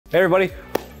Hey everybody,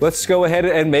 let's go ahead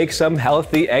and make some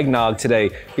healthy eggnog today.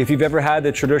 If you've ever had the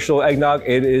traditional eggnog,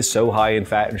 it is so high in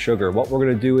fat and sugar. What we're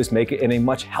gonna do is make it in a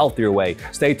much healthier way.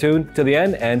 Stay tuned to the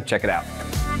end and check it out.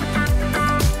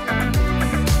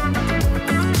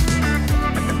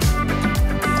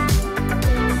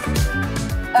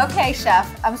 Okay,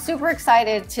 Chef, I'm super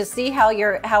excited to see how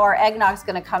our eggnog's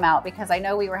gonna come out, because I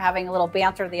know we were having a little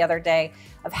banter the other day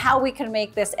of how we can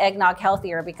make this eggnog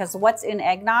healthier, because what's in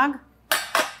eggnog?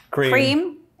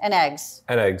 Cream and eggs.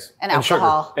 And eggs. And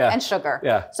alcohol. Sugar. Yeah. And sugar.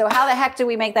 Yeah. So how the heck do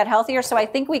we make that healthier? So I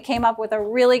think we came up with a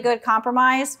really good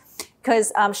compromise,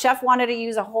 because Chef wanted to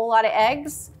use a whole lot of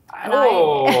eggs. And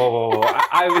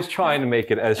I was trying to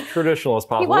make it as traditional as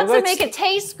possible. He wants to make it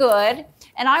taste good,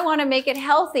 and I want to make it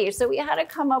healthy. So we had to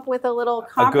come up with a little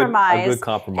compromise. A good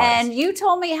compromise. And you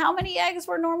told me how many eggs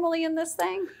were normally in this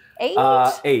thing? 8?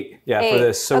 8, yeah, 8. For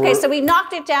this. So okay, so we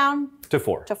knocked it down to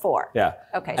 4. To 4. Yeah.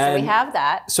 Okay, so we have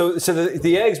that. So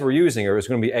the eggs we're using are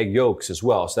going to be egg yolks as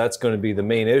well. So that's going to be the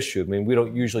main issue. I mean, we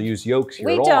don't usually use yolks here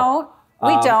at all.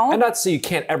 We don't. And not to say you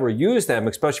can't ever use them,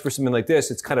 especially for something like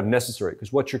this. It's kind of necessary,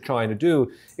 because what you're trying to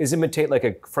do is imitate like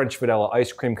a French vanilla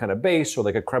ice cream kind of base, or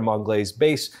like a creme anglaise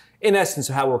base, in essence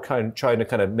of how we're trying to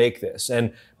kind of make this.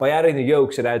 And by adding the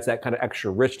yolks, it adds that kind of extra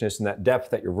richness and that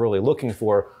depth that you're really looking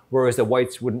for, whereas the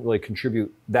whites wouldn't really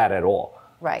contribute that at all.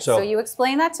 Right, so you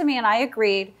explained that to me and I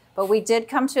agreed, but we did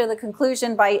come to the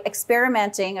conclusion by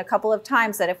experimenting a couple of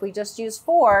times that if we just use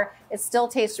 4, it still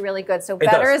tastes really good. So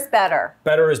better is better.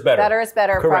 Better is better. Better is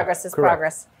better. Correct. Progress is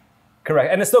progress.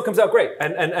 Correct, and it still comes out great.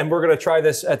 And we're gonna try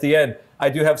this at the end. I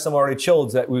do have some already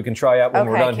chilled that we can try out when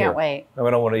we're done here. Can't wait. And we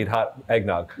don't want to eat hot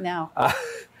eggnog. No.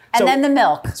 And then the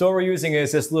milk. So what we're using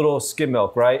is this little skim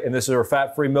milk, right? And this is our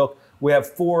fat-free milk. We have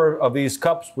 4 of these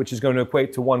cups, which is going to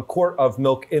equate to 1 quart of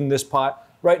milk in this pot.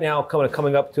 Right now,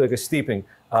 coming up to like a steeping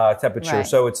temperature. Right.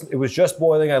 So it was just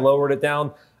boiling. I lowered it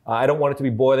down. I don't want it to be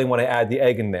boiling when I add the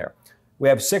egg in there. We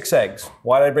have 6 eggs.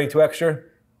 Why did I bring 2 extra?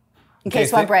 In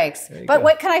case one breaks. But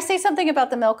what, can I say something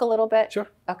about the milk a little bit? Sure.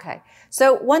 Okay.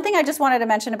 So one thing I just wanted to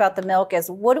mention about the milk is,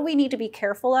 what do we need to be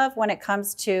careful of when it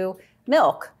comes to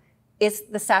milk? Is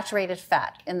the saturated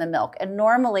fat in the milk. And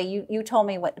normally, you told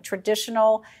me what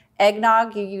traditional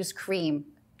eggnog, you use cream.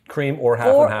 Cream or half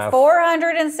and half.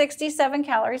 467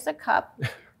 calories a cup,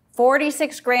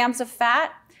 46 grams of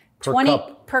fat,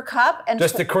 per cup. And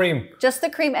just the cream. Just the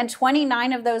cream, and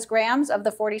 29 of those grams of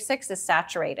the 46 is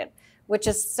saturated, which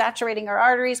is saturating our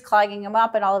arteries, clogging them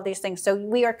up, and all of these things. So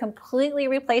we are completely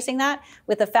replacing that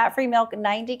with the fat-free milk,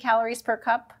 90 calories per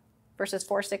cup versus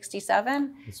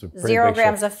 467, 0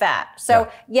 grams of fat. So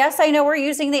yes, I know we're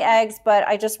using the eggs, but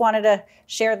I just wanted to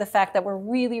share the fact that we're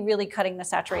really, really cutting the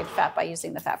saturated fat by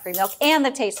using the fat-free milk, and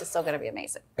the taste is still going to be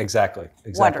amazing. Exactly.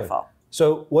 Wonderful.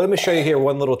 So let me show you here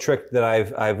one little trick that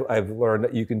I've learned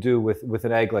that you can do with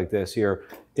an egg like this here,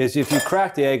 is if you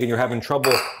crack the egg and you're having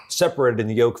trouble separating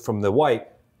the yolk from the white,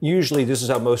 usually this is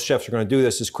how most chefs are going to do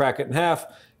this, is crack it in half,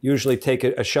 usually take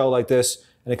a shell like this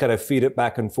and kind of feed it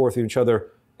back and forth to each other.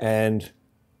 And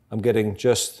I'm getting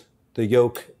just the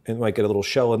yolk, and might get a little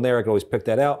shell in there. I can always pick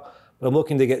that out. But I'm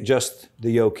looking to get just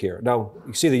the yolk here. Now,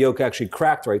 you see the yolk actually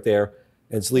cracked right there.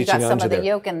 And it's leaching onto there. You got some of the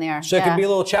yolk in there. So it can be a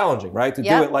little challenging, right, to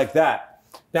do it like that.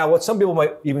 Now, what some people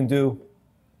might even do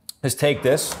is take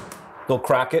this, they'll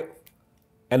crack it,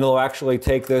 and they'll actually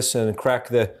take this and crack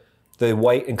the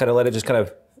white and kind of let it just kind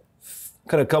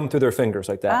of come through their fingers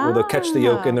like that. Or they'll catch the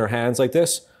yolk in their hands like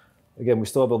this. Again, we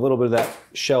still have a little bit of that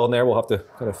shell in there. We'll have to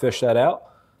kind of fish that out.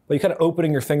 But you kind of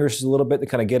opening your fingers just a little bit to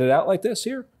kind of get it out like this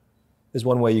here is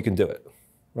one way you can do it,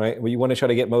 right? Well, you want to try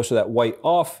to get most of that white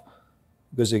off,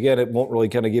 because again, it won't really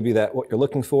kind of give you that what you're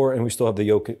looking for, and we still have the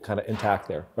yolk kind of intact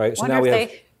there, right? So now we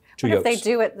have 2 yolks. If they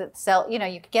do it that sell, you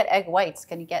could get egg whites.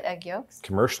 Can you get egg yolks?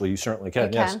 Commercially, you certainly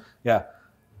can. You can?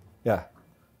 Yeah.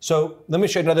 So let me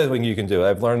show you another thing you can do.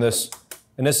 I've learned this,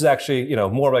 and this is actually,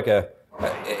 more like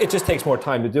it just takes more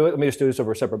time to do it. Let me just do this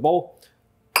over a separate bowl.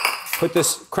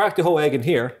 Crack the whole egg in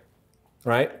here,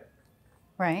 right?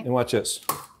 Right. And watch this.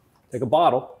 Take a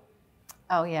bottle.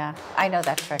 Oh yeah, I know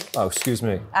that trick. Oh, excuse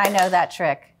me. I know that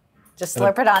trick. Just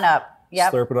slurp it on up.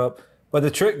 Yep. Slurp it up. But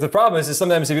the problem is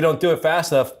sometimes if you don't do it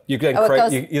fast enough, you then crack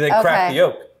the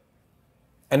yolk.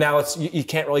 And now you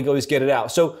can't really always get it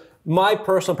out. So my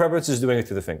personal preference is doing it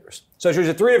through the fingers. So there's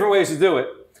 3 different ways to do it.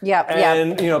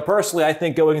 And personally, I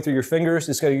think going through your fingers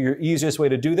is kind of your easiest way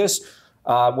to do this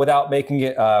without making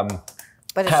it.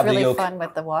 But it's really fun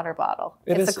with the water bottle.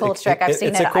 It's a cool trick. I've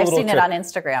seen it on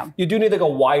Instagram. You do need like a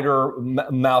wider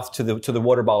mouth to the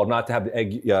water bottle, not to have the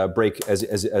egg break as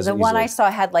easily. The one I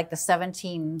saw had like the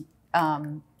 17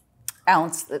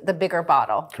 ounce, the bigger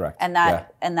bottle. Correct. And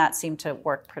that seemed to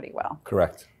work pretty well.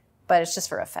 Correct. but it's just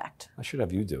for effect. I should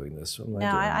have you doing this. No,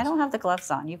 I don't have the gloves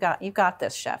on. You got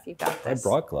this, chef. You got this. I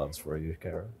brought gloves for you,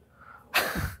 Kara.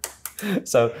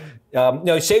 So,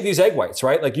 you save these egg whites,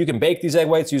 right? Like you can bake these egg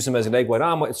whites, use them as an egg white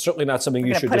omelet. It's certainly not something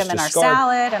you should just discard. Put them in our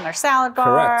salad and our salad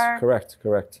bar.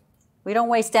 Correct. We don't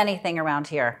waste anything around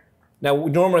here. Now,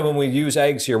 normally when we use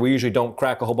eggs here, we usually don't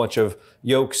crack a whole bunch of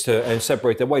yolks and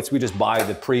separate the whites. We just buy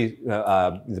the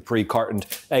pre-cartoned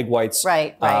egg whites.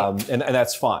 Right. And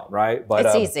that's fine, right? But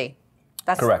it's easy.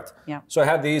 That's correct. Yeah. So I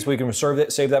have these. We can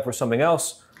save that for something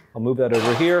else. I'll move that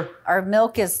over here. Our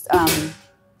milk is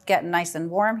getting nice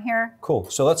and warm here. Cool.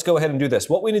 So let's go ahead and do this.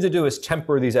 What we need to do is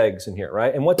temper these eggs in here,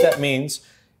 right? And what that means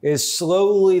is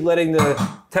slowly letting the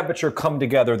temperature come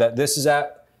together that this is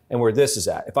at and where this is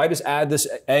at. If I just add this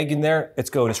egg in there, it's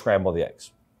going to scramble the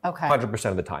eggs. Okay. 100%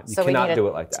 of the time. You cannot do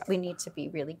it like that. We need to be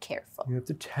really careful. You have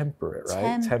to temper it,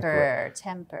 right?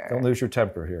 Temper. Don't lose your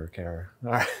temper here, Kara.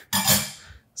 All right.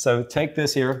 So take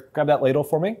this here, grab that ladle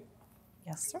for me.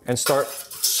 Yes, sir. And start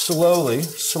slowly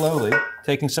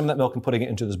taking some of that milk and putting it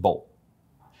into this bowl.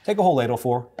 Take a whole ladle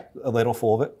full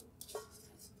of it.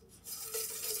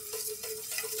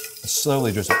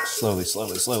 Slowly drizzle, slowly.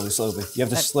 You have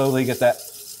to slowly get that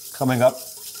coming up,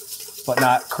 but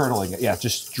not curdling it. Yeah,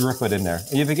 just drip it in there.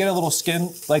 And if you get a little skin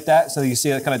like that, so you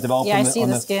see it kind of develop. Yeah, I see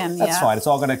the skin. That's fine. It's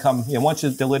all going to come. Once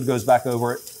the lid goes back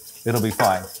over it, it'll be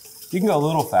fine. You can go a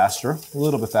little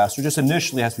bit faster. Just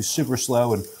initially, it has to be super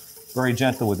slow and very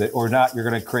gentle with it, or not, you're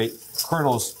going to create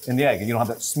curdles in the egg, and you don't have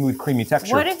that smooth, creamy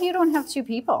texture. What if you don't have 2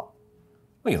 people?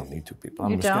 Well, you don't need 2 people.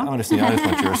 I just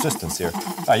want your assistance here.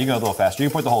 All right, you go a little faster. You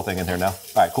can put the whole thing in here now. All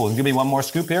right, cool. Give me one more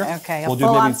scoop here. Okay,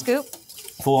 full-on scoop?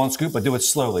 Full-on scoop, but do it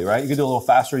slowly, right? You can do it a little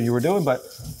faster than you were doing, but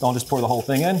don't just pour the whole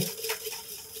thing in.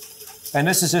 And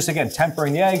this is just, again,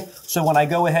 tempering the egg. So when I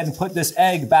go ahead and put this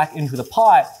egg back into the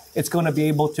pot, it's going to be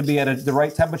able to be at the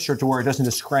right temperature to where it doesn't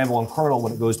just scramble and curdle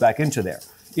when it goes back into there.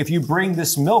 If you bring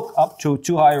this milk up to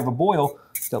too high of a boil,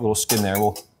 that little skin there,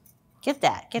 we'll get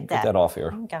that off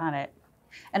here. Got it.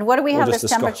 And what do we have this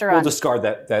temperature on? We'll discard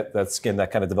that skin that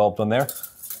kind of developed on there.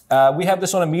 We have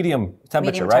this on a medium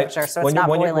temperature, right? So it's not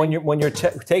boiling. When you're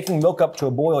taking milk up to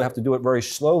a boil, you have to do it very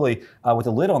slowly with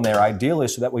the lid on there, ideally,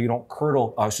 so that way you don't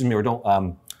curdle. Or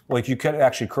don't. Well, you can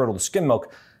actually curdle the skim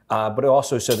milk, but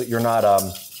also so that you're not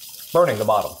burning the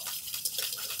bottom.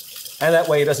 And that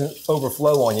way it doesn't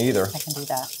overflow on you either. I can do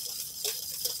that.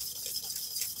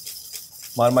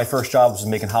 One of my first jobs was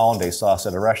making hollandaise sauce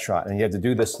at a restaurant, and you had to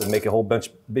do this to make a whole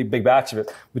big batch of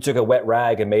it. We took a wet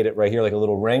rag and made it right here like a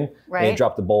little ring, and you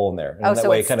dropped the bowl in there. And that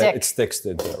way it sticks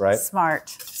into it, right?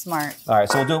 Smart. All right,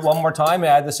 so we'll do it one more time and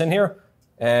add this in here,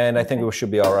 and I think we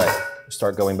should be all right.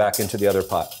 Start going back into the other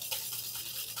pot.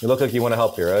 You look like you want to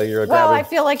help here. You're well, I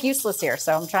feel like useless here,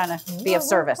 so I'm trying to be of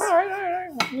service. All right.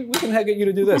 We can get you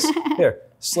to do this. Here,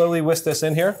 slowly whisk this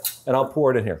in here, and I'll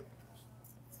pour it in here.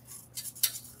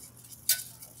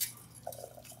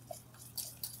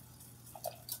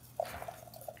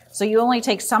 So you only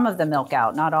take some of the milk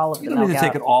out, not all of the milk out. You don't need to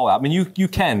take it all out. I mean, you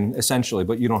can, essentially,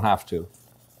 but you don't have to.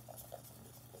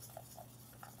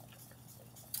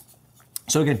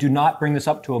 So again, do not bring this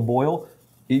up to a boil.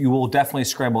 You will definitely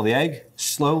scramble the egg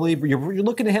slowly. You're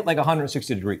looking to hit like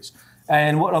 160 degrees.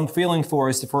 And what I'm feeling for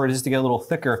is for it just to get a little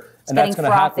thicker. And that's going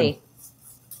to happen.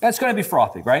 That's going to be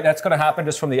frothy, right? That's going to happen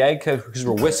just from the egg because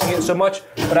we're whisking it so much.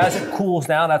 But as it cools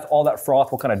down, that's all that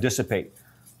froth will kind of dissipate.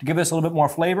 To give this a little bit more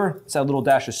flavor, let's add a little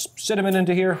dash of cinnamon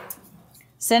into here.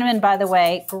 Cinnamon, by the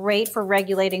way, great for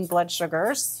regulating blood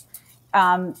sugars.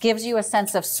 Gives you a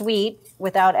sense of sweet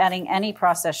without adding any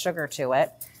processed sugar to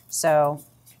it. So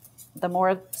the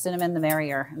more cinnamon, the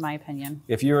merrier, in my opinion.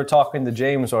 If you were talking to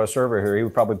James, our server here, he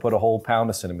would probably put a whole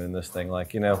pound of cinnamon in this thing,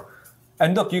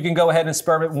 And look, you can go ahead and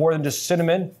experiment more than just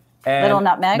cinnamon and little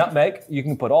nutmeg. Nutmeg. You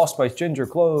can put allspice, ginger,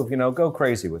 clove. Go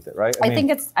crazy with it, right?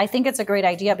 I think it's a great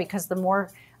idea because the more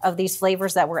of these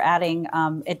flavors that we're adding,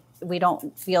 we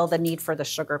don't feel the need for the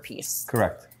sugar piece.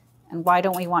 Correct. And why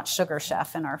don't we want sugar,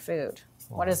 chef, in our food?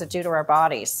 What does it do to our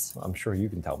bodies? I'm sure you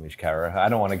can tell me, Kara. I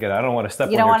don't want to step on your toes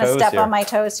here. You don't want to step on my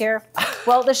toes here?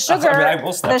 Well, the sugar, I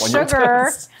will step on your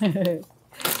toes.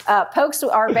 Pokes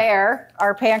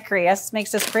our pancreas,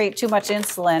 makes us create too much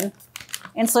insulin.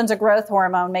 Insulin's a growth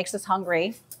hormone, makes us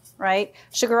hungry, right?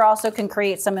 Sugar also can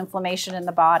create some inflammation in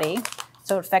the body.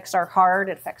 So it affects our heart,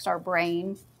 it affects our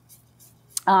brain.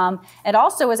 It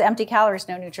also is empty calories,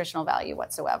 no nutritional value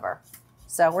whatsoever.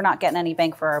 So we're not getting any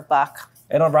bang for our buck.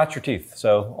 And it'll rot your teeth,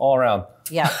 so all around.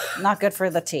 Yeah, not good for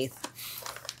the teeth.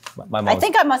 I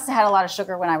think I must have had a lot of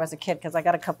sugar when I was a kid because I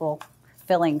got a couple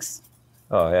fillings.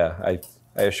 Oh yeah, I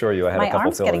assure you I had a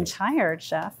couple fillings. My arm's getting tired,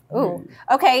 chef. Ooh.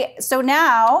 Okay, so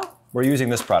now We're using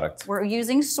this product. We're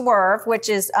using Swerve, which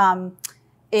is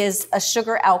a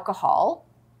sugar alcohol,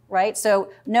 right?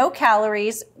 So no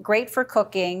calories, great for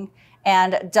cooking,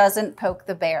 and doesn't poke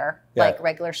the bear like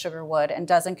regular sugar would, and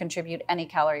doesn't contribute any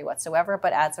calorie whatsoever,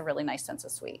 but adds a really nice sense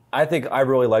of sweet. I think I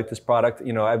really like this product.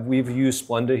 You know, we've used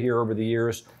Splenda here over the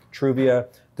years, Truvia.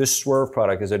 This Swerve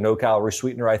product is a no-calorie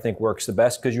sweetener. I think works the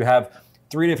best because you have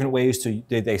 3 different ways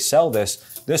they sell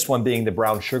this. This one being the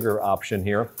brown sugar option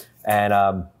here,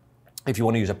 and if you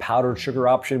want to use a powdered sugar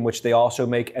option, which they also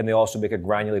make, and they also make a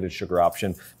granulated sugar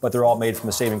option, but they're all made from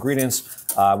the same ingredients,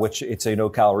 which it's a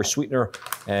no-calorie sweetener,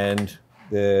 and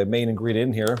the main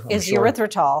ingredient here is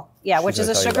erythritol, which is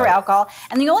a sugar alcohol.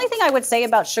 And the only thing I would say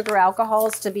about sugar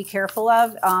alcohols to be careful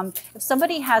of, if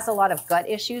somebody has a lot of gut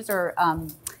issues or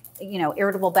you know,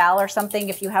 irritable bowel or something,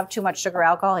 if you have too much sugar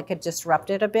alcohol, it could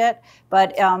disrupt it a bit.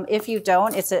 But if you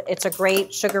don't, it's a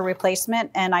great sugar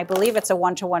replacement, and I believe it's a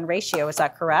 1-to-1 ratio. Is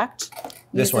that correct?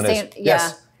 This one is.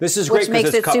 Yes. This is great, which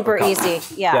makes it super easy.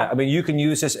 Yeah. I mean, you can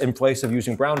use this in place of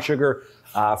using brown sugar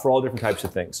for all different types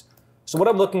of things. So what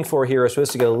I'm looking for here is for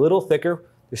this to get a little thicker.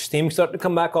 The steam's starting to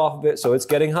come back off of it, so it's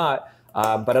getting hot.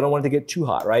 But I don't want it to get too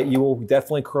hot, right? You will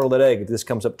definitely curdle that egg if this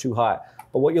comes up too hot.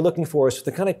 But what you're looking for is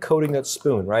the kind of coating that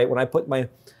spoon, right? When I put my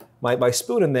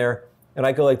spoon in there and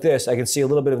I go like this, I can see a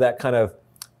little bit of that kind of,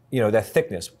 you know, that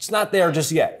thickness. It's not there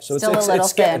just yet. So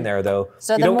it's getting there though.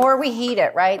 So the more we heat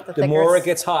it, right? The more it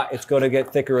gets hot, it's going to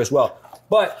get thicker as well.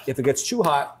 But if it gets too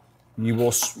hot, you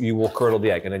will curdle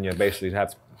the egg, and then you basically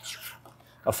have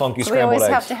a funky scrambled egg. We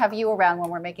always have to have you around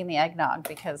when we're making the eggnog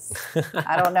because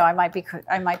I don't know, I might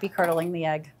be curdling the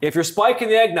egg. If you're spiking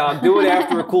the eggnog, do it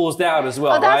after it cools down as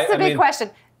well. Oh, that's the big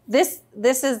question. This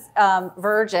is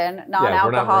virgin,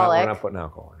 non-alcoholic. We're not putting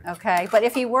alcohol in it. Okay, but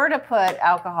if you were to put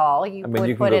alcohol, you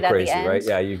would put it at the end. Right?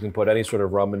 Yeah, you can put any sort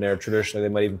of rum in there. Traditionally,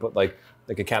 they might even put like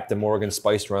a Captain Morgan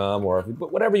spiced rum, or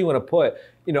whatever you want to put.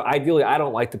 You know, ideally, I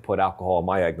don't like to put alcohol in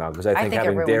my eggnog because I think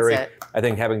having dairy, I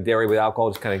think having dairy with alcohol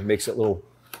just kind of makes it a little,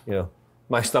 you know,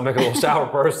 my stomach a little sour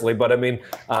personally. But I mean,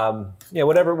 yeah,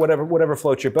 whatever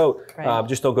floats your boat. Right.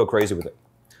 Just don't go crazy with it.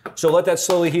 So let that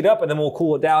slowly heat up, and then we'll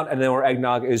cool it down, and then our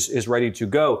eggnog is ready to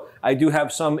go. I do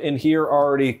have some in here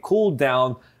already cooled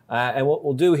down, and what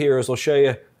we'll do here is we'll show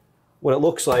you what it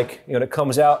looks like. You know, it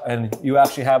comes out, and you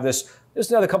actually have this. Just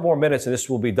another couple more minutes, and this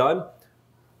will be done.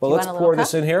 But let's pour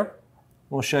this in here.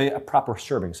 We'll show you a proper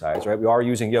serving size, right? We are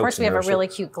using yolks. Of course, we have a really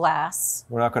cute glass.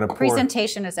 We're not going to pour.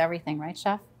 Presentation is everything, right,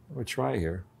 Chef? We'll try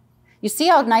here. You see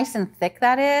how nice and thick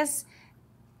that is?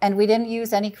 And we didn't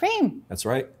use any cream. That's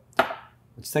right.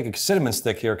 Let's take a cinnamon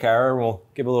stick here, Kara, and we'll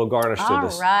give a little garnish to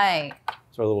this. All right.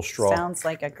 So a little straw. Sounds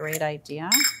like a great idea.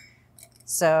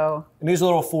 So. And these are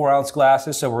little 4-ounce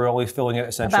glasses, so we're only filling it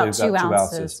essentially about 2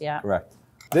 ounces. Yeah. Correct.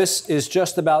 This is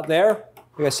just about there.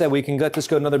 Like I said, we can let this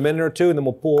go another minute or two, and then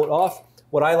we'll pull it off.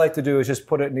 What I like to do is just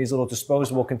put it in these little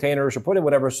disposable containers, or put it in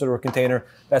whatever sort of container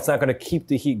that's not going to keep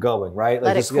the heat going, right?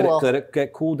 Let it cool. Let it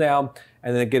get cool down,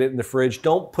 and then get it in the fridge.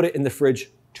 Don't put it in the fridge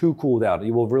too cool down.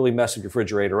 You will really mess your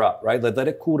refrigerator up, right? Let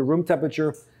it cool to room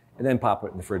temperature, and then pop it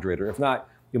in the refrigerator. If not,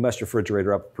 you'll mess your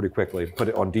refrigerator up pretty quickly. Put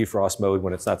it on defrost mode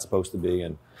when it's not supposed to be.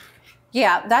 And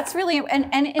yeah, that's really,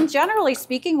 and generally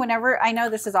speaking, whenever, I know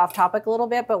this is off topic a little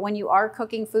bit, but when you are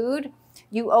cooking food,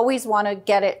 you always want to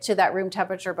get it to that room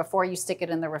temperature before you stick it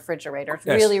in the refrigerator. It's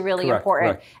really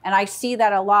important. Correct. And I see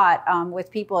that a lot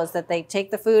with people, is that they take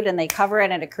the food and they cover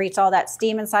it and it creates all that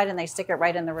steam inside, and they stick it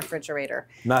right in the refrigerator.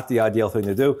 Not the ideal thing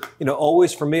to do. You know,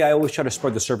 always, for me, I always try to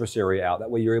spread the surface area out. That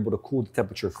way you're able to cool the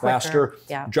temperature faster.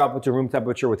 Yeah. Drop it to room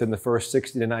temperature within the first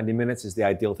 60 to 90 minutes is the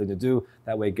ideal thing to do.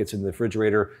 That way it gets in the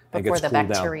refrigerator and gets cooled down.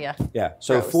 Before the bacteria. Yeah,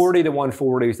 so grows. 40 to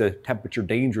 140 is the temperature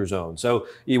danger zone. So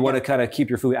you want to kind of keep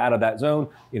your food out of that zone,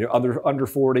 you know, under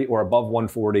 40 or above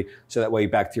 140, so that way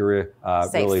bacteria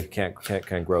really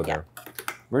can't grow there.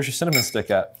 Where's your cinnamon stick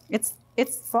at? It's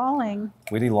falling.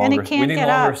 We need longer. We need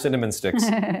longer cinnamon sticks.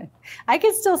 I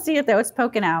can still see it though. It's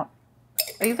poking out.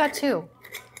 Oh, you've got 2. All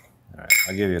right,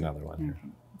 I'll give you another one here.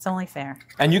 It's only fair.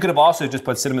 And you could have also just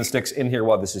put cinnamon sticks in here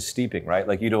while this is steeping, right?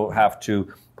 Like, you don't have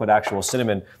to put actual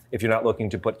cinnamon if you're not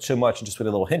looking to put too much and just put a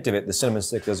little hint of it. The cinnamon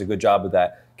stick does a good job of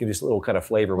that. Gives you just a little kind of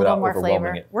flavor without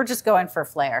overwhelming it. We're just going for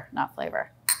flair, not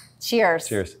flavor. Cheers.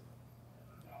 Cheers.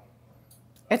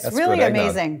 It's really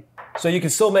amazing. So you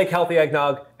can still make healthy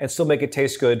eggnog and still make it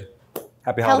taste good.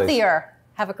 Happy holidays. Healthier.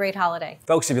 Have a great holiday.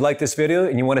 Folks, if you like this video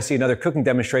and you want to see another cooking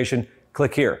demonstration,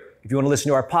 click here. If you want to listen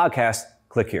to our podcast,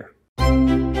 click here.